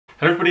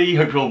Hello everybody,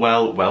 hope you're all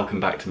well.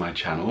 Welcome back to my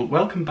channel.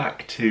 Welcome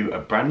back to a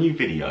brand new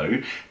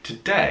video.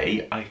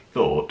 Today I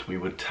thought we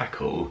would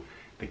tackle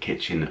the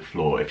kitchen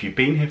floor. If you've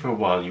been here for a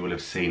while, you will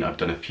have seen I've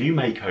done a few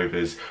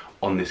makeovers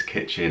on this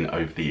kitchen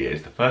over the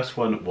years. The first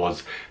one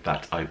was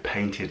that I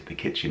painted the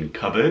kitchen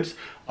cupboards.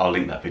 I'll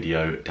link that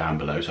video down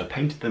below. So I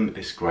painted them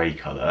this grey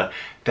colour.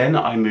 Then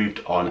I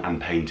moved on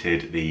and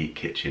painted the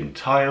kitchen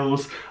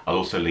tiles. I'll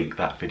also link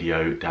that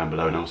video down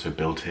below, and I also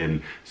built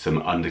in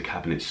some under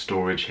cabinet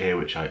storage here,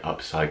 which I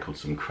upcycled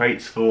some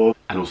crates for,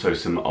 and also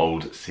some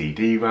old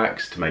CD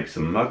racks to make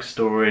some mug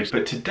storage.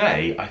 But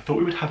today I thought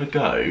we would have a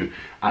go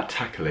at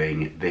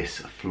tackling this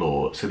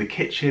floor. So the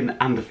kitchen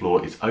and the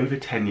floor is over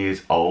 10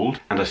 years old,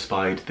 and I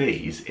spied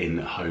these in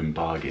Home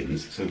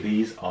Bargains. So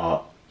these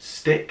are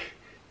Stick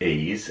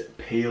Ease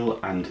Peel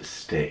and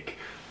Stick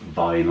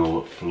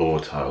vinyl floor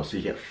tiles. So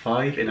you get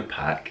 5 in a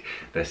pack.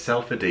 They're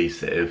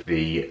self-adhesive,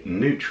 the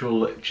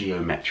neutral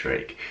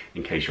geometric,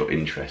 in case you're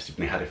interested.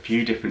 And they had a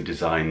few different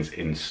designs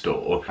in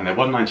store, and they're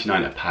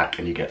 $1.99 a pack,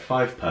 and you get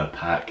 5 per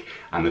pack,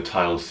 and the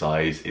tile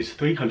size is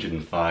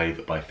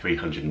 305 by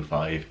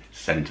 305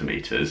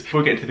 centimeters.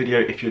 Before we get into the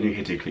video, if you're new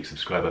here, do click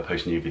subscribe. I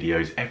post new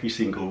videos every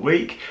single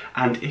week,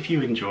 and if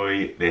you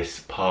enjoy this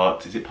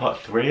part, is it part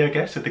 3 I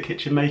guess of the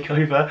kitchen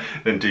makeover,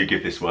 then do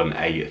give this one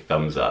a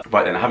thumbs up.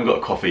 Right then, I haven't got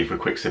a coffee for a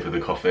quick sip of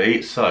the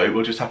coffee, so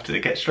we'll just have to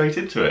get straight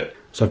into it.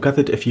 So I've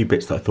gathered a few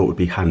bits that I thought would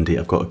be handy.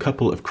 I've got a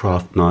couple of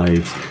craft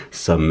knives,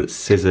 some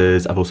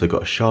scissors, I've also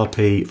got a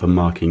Sharpie for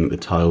marking the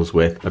tiles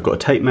with. I've got a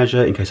tape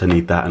measure in case I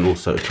need that, and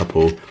also a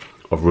couple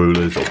of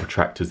rulers or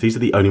protractors. These are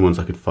the only ones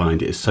I could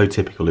find. It is so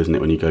typical, isn't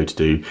it, when you go to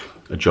do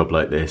a job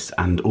like this,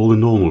 and all the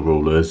normal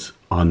rulers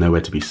are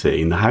nowhere to be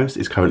seen. The house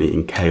is currently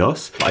in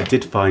chaos. I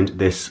did find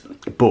this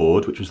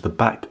board, which was the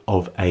back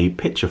of a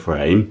picture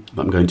frame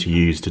that I'm going to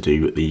use to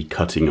do the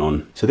cutting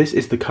on. So this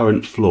is the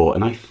current floor,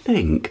 and I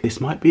think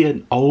this might be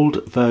an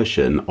old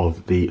version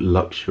of the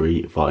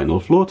luxury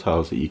vinyl floor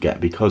tiles that you get,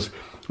 because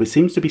it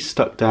seems to be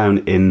stuck down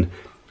in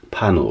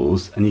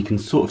panels, and you can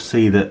sort of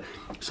see that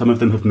some of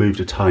them have moved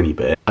a tiny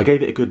bit. I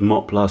gave it a good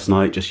mop last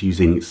night just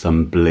using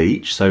some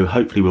bleach, so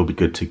hopefully we'll be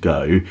good to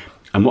go.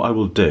 And what I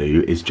will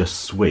do is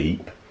just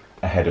sweep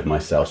ahead of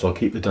myself. So I'll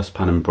keep the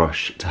dustpan and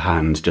brush to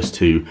hand just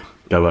to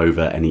go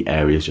over any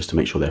areas, just to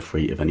make sure they're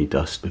free of any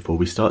dust before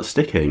we start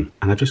sticking.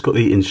 And I've just got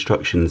the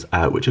instructions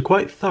out, which are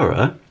quite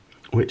thorough,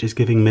 which is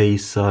giving me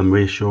some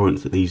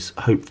reassurance that these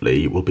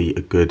hopefully will be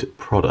a good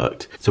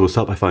product. So we'll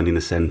start by finding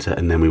the center,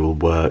 and then we will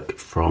work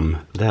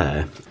from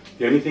there.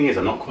 The only thing is,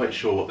 I'm not quite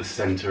sure what the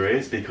center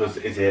is, because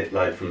is it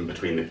like from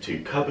between the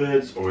two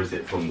cupboards, or is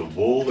it from the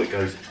wall that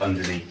goes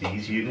underneath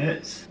these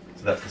units?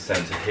 So that's the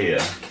center here,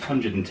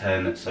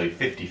 110, so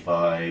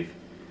 55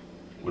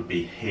 would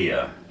be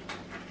here.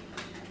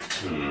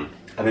 And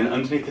then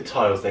underneath the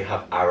tiles they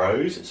have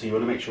arrows, so you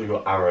want to make sure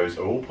your arrows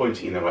are all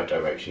pointing in the right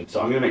direction. So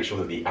I'm going to make sure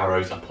that the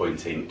arrows are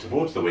pointing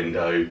towards the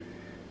window,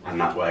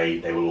 and that way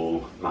they will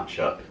all match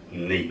up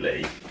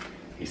neatly,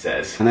 he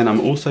says. And then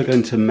I'm also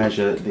going to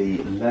measure the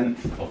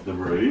length of the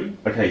room.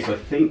 Okay, so I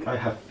think I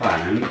have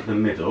found the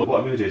middle. What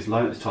I'm going to do is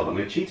line up this tile. I'm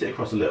going to cheat it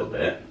across a little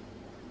bit.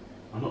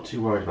 I'm not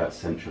too worried about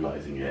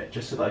centralising it,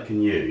 just so that I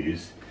can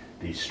use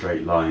these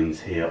straight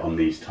lines here on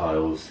these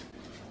tiles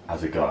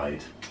as a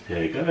guide.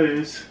 Here it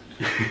goes.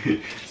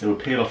 So we'll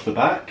peel off the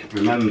back.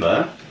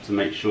 Remember to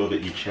make sure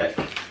that you check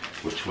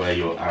which way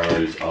your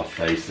arrows are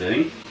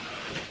facing.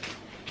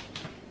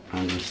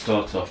 I'm going to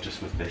start off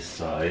just with this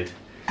side,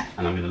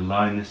 and I'm going to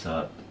line this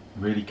up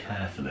really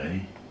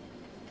carefully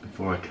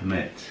before I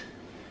commit.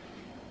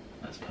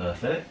 That's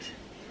perfect.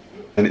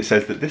 And it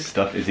says that this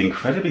stuff is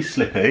incredibly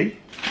slippy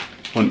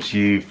once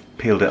you've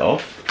peeled it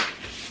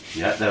off.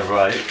 Yeah, they're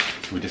right.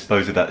 So we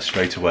dispose of that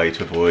straight away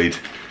to avoid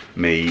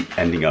me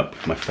ending up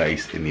with my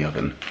face in the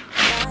oven.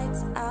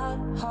 Lights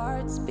out,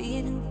 hearts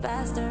beating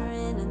faster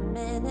in a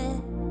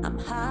minute. I'm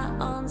high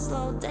on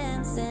slow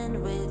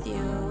dancing with you.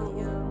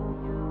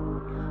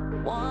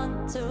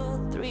 1,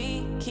 2,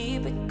 3,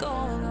 keep it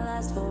going,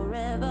 last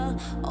forever.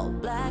 All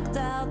blacked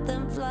out,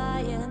 then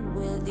flying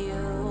with you.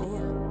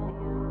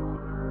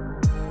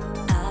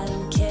 I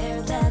don't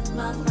care that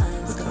my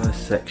mind's The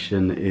first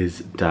section is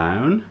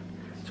down.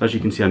 So as you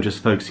can see, I'm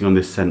just focusing on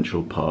this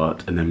central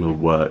part, and then we'll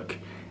work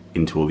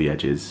into all the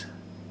edges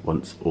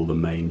once all the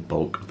main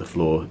bulk of the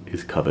floor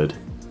is covered.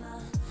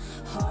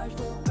 heart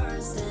will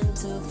burst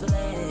into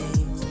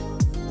flames.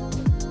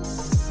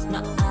 No,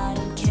 I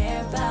don't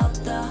care about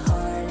the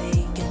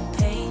heartache and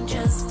pain,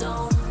 just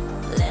don't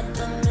let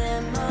the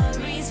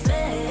memories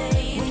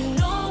fade. We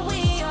know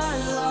we are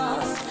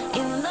lost,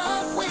 in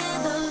love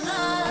with the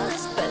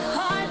lust, but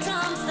heart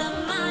trumps the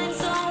mind,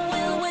 so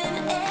we'll win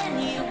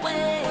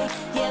anyway.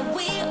 Yeah,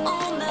 we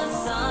own the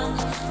sun,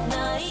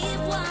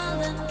 naive,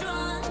 wild and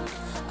drunk.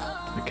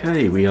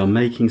 Okay, we are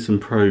making some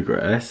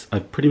progress.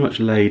 I've pretty much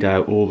laid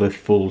out all the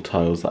full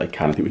tiles that I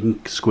can. I think we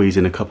can squeeze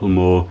in a couple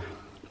more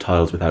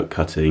tiles without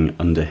cutting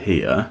under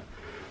here.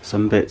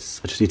 Some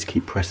bits I just need to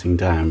keep pressing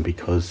down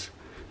because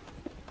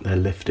they're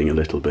lifting a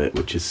little bit,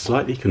 which is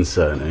slightly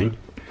concerning.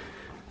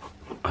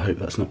 I hope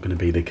that's not going to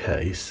be the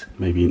case.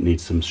 Maybe it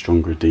needs some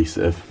stronger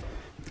adhesive.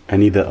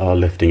 Any that are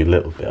lifting a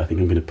little bit, I think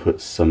I'm going to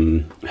put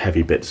some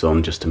heavy bits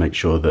on just to make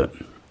sure that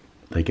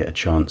they get a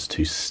chance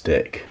to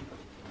stick.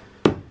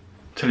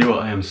 Tell you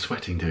what, I am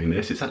sweating doing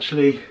this. It's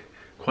actually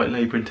quite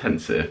labour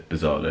intensive,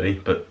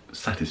 bizarrely, but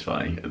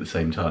satisfying at the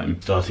same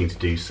time. Starting to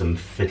do some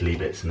fiddly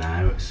bits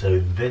now. So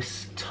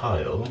this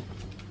tile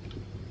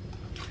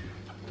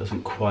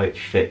doesn't quite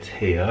fit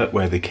here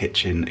where the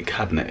kitchen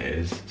cabinet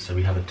is. So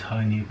we have a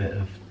tiny bit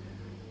of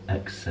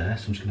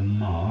excess. I'm just going to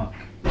mark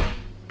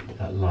what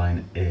that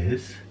line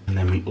is. And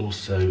then we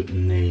also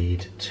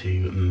need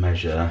to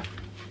measure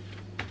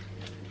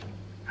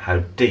how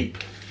deep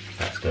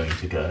that's going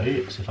to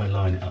go. So if I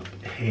line it up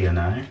here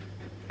now,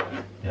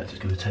 yeah, it's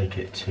just going to take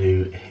it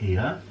to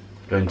here.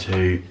 I'm going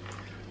to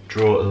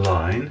draw a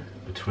line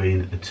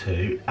between the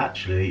two.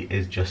 Actually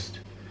is just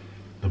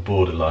the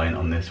border line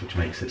on this, which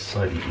makes it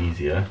slightly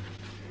easier.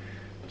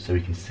 So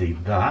we can see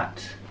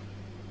that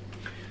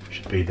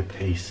should be the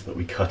piece that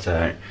we cut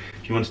out.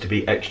 If you wanted to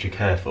be extra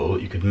careful,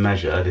 you could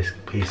measure this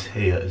piece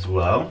here as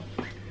well.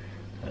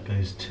 That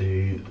goes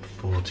to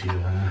 40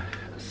 there.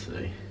 Let's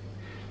see.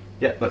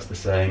 Yeah, that's the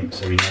same,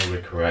 so we know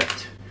we're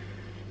correct.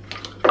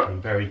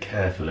 And very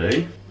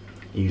carefully,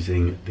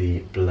 using the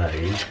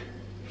blade,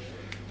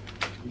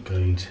 I'm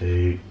going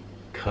to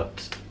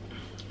cut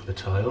the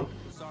tile.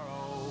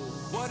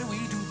 What do we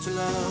do to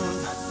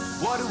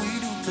love? What do we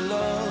do to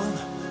love?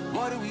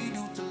 What do we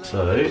do to love?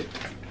 So,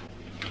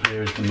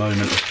 here is the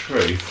moment of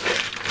truth.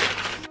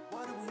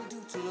 What do we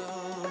do to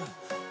love?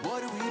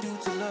 What do we do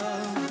to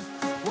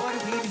love? What do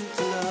we do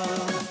to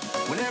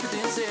love? When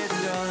everything's said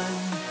and done.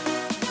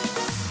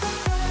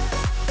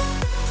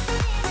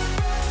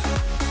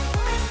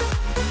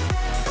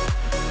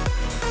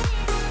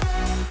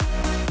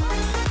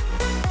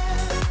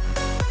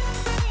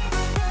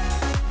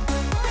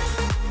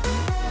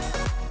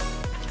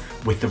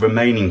 With the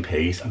remaining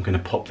piece, I'm going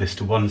to pop this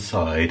to one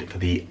side for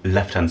the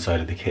left-hand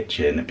side of the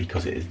kitchen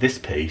because it is this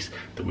piece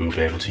that we will be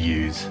able to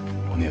use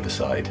on the other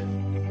side.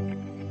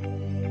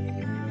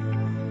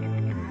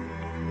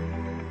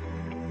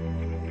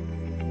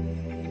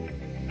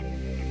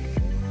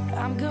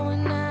 I'm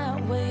going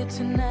out with you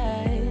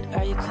tonight.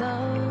 Are you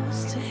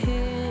close to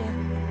here?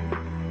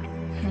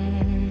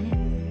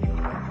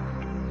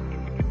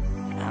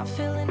 I'm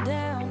feeling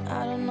down,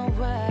 I don't know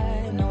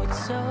why. I know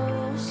it's so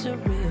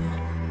surreal.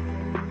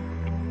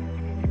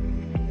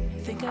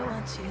 Think I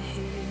want you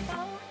here.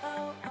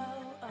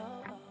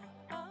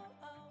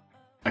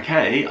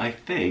 Okay, I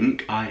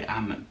think I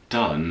am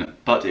done,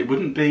 but it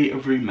wouldn't be a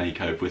room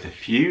makeover with a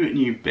few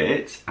new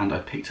bits, and I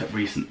picked up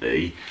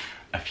recently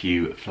a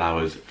few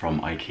flowers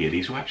from IKEA.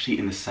 These were actually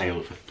in the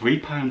sale for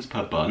 £3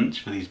 per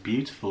bunch for these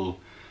beautiful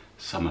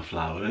summer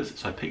flowers,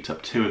 so I picked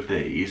up 2 of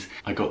these.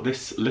 I got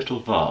this little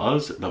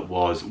vase that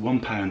was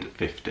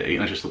 £1.50,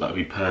 and I just thought that would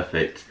be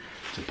perfect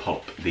to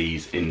pop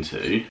these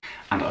into.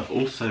 And I've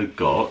also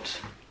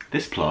got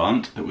this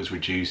plant that was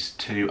reduced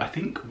to, I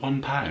think,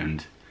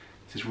 £1.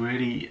 This is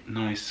really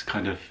nice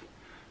kind of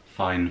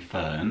fine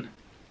fern.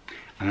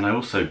 And then I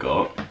also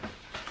got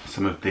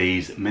some of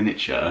these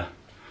miniature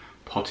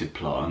potted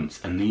plants,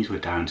 and these were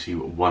down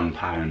to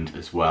 £1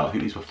 as well. I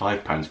think these were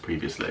 £5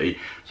 previously.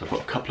 So I've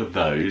got a couple of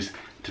those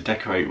to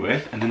decorate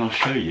with, and then I'll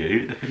show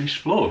you the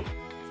finished floor.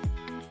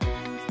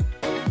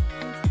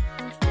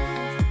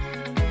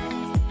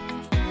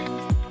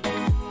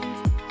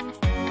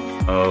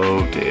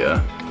 Oh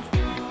dear.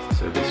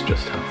 So this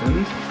just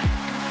happened,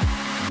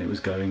 and it was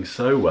going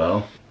so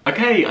well.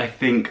 Okay, I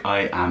think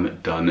I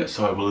am done,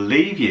 so I will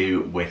leave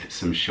you with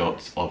some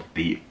shots of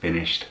the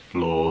finished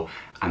floor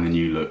and the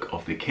new look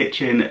of the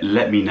kitchen.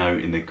 Let me know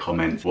in the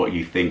comments what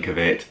you think of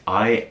it.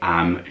 I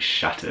am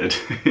shattered.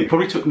 It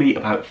probably took me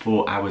about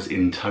 4 hours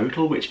in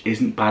total, which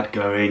isn't bad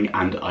going,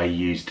 and I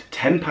used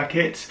 10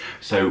 packets,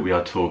 so we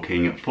are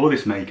talking, for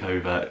this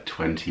makeover,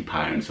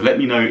 £20. So let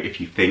me know if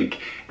you think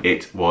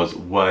it was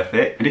worth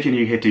it. And if you're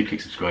new here, do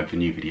click subscribe for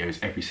new videos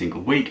every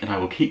single week, and I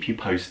will keep you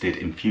posted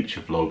in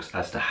future vlogs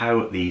as to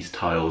how these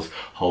tiles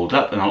hold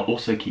up. And I'll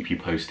also keep you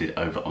posted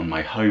over on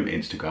my home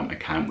Instagram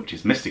account, which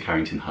is Mr.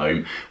 Carrington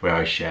Home, where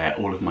I share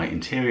all of my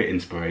interior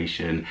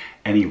inspiration,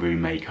 any room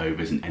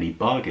makeovers, and any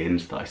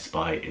bargains that I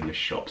spy in the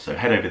shop. So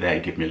head over there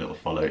and give me a little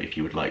follow if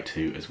you would like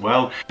to as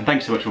well. And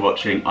thanks so much for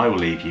watching. I will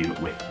leave you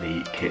with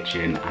the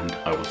kitchen, and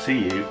I will see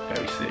you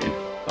very soon.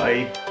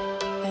 Bye.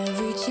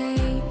 Every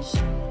change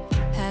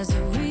has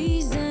a reason.